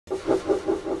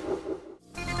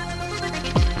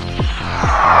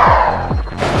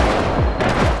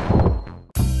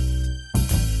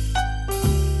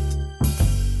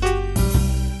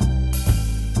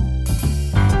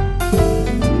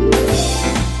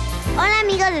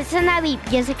de Zona VIP,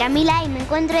 yo soy Camila y me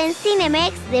encuentro en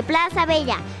Cinemex de Plaza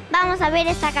Bella. Vamos a ver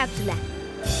esta cápsula.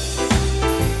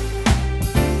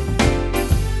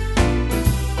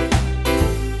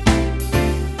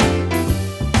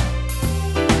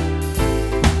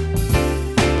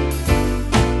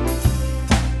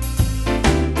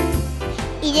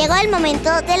 Y llegó el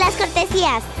momento de las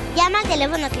cortesías. Llama al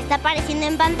teléfono que está apareciendo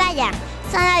en pantalla.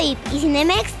 Zona VIP y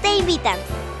Cinemex te invitan.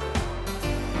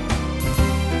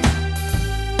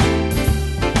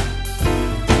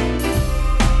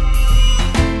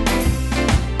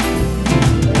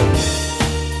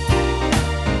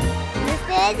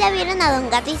 ¿Ustedes ya vieron a Don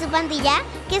Gato y su pandilla?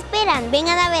 ¿Qué esperan?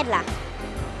 Vengan a verla.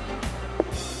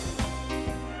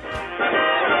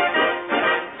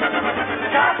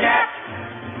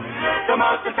 The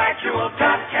most effectual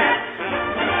top cat,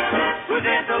 whose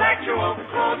intellectual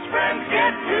close friends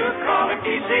get to call him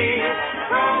easy,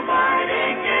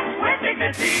 providing it with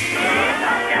dignity.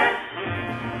 Top cat.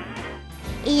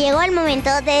 Y llegó el momento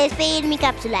de despedir mi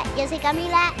cápsula. Yo soy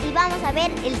Camila y vamos a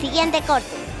ver el siguiente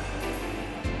corte.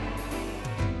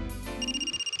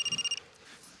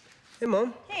 Hey,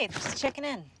 Mom. Hey, just checking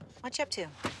in. What you up to?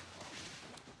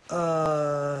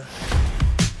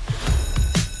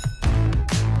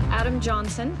 Adam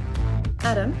Johnson.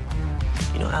 Adam?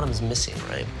 You know Adam's missing,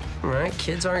 right? Right,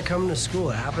 kids aren't coming to school.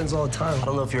 It happens all the time. I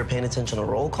don't know if you were paying attention to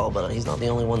roll call, but he's not the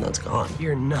only one that's gone.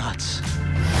 You're nuts.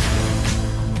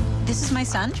 This is my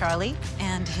son, Charlie,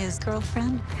 and his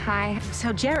girlfriend. Hi.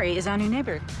 So Jerry is our new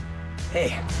neighbor.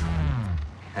 Hey.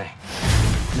 Hey.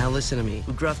 Now listen to me.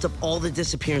 We graphed up all the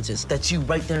disappearances. That's you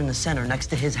right there in the center, next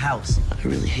to his house. I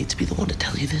really hate to be the one to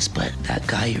tell you this, but that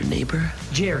guy, your neighbor?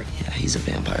 Jerry. Yeah, he's a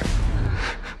vampire.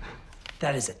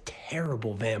 That is a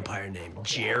terrible vampire name.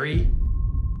 Jerry?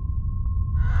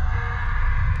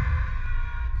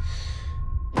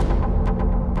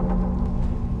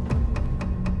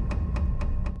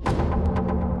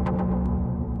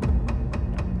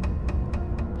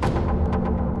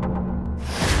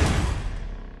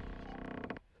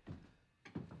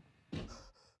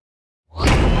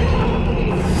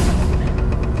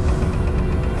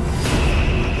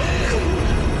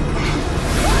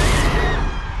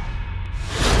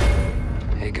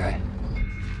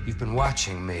 You've been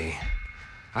watching me.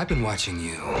 I've been watching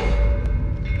you.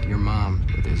 Your mom,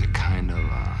 there's a kind of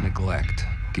neglect,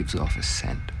 gives off a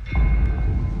scent.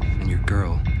 And your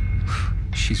girl,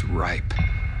 she's ripe.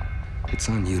 It's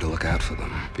on you to look out for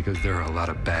them, because there are a lot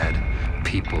of bad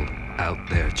people out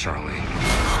there, Charlie.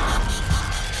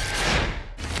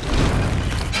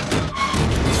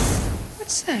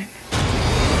 What's that?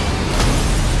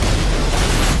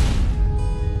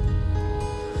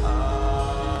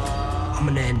 I'm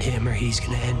gonna end him or he's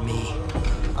gonna end me.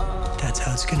 That's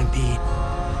how it's gonna be.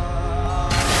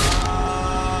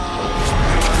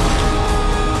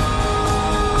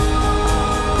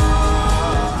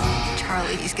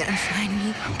 Charlie's gonna find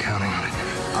me. I'm counting on it.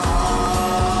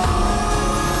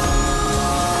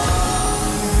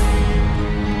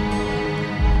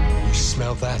 You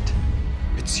smell that?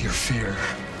 It's your fear.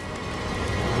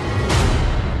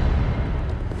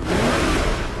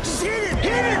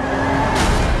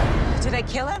 Did I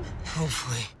kill him?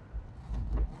 Hopefully.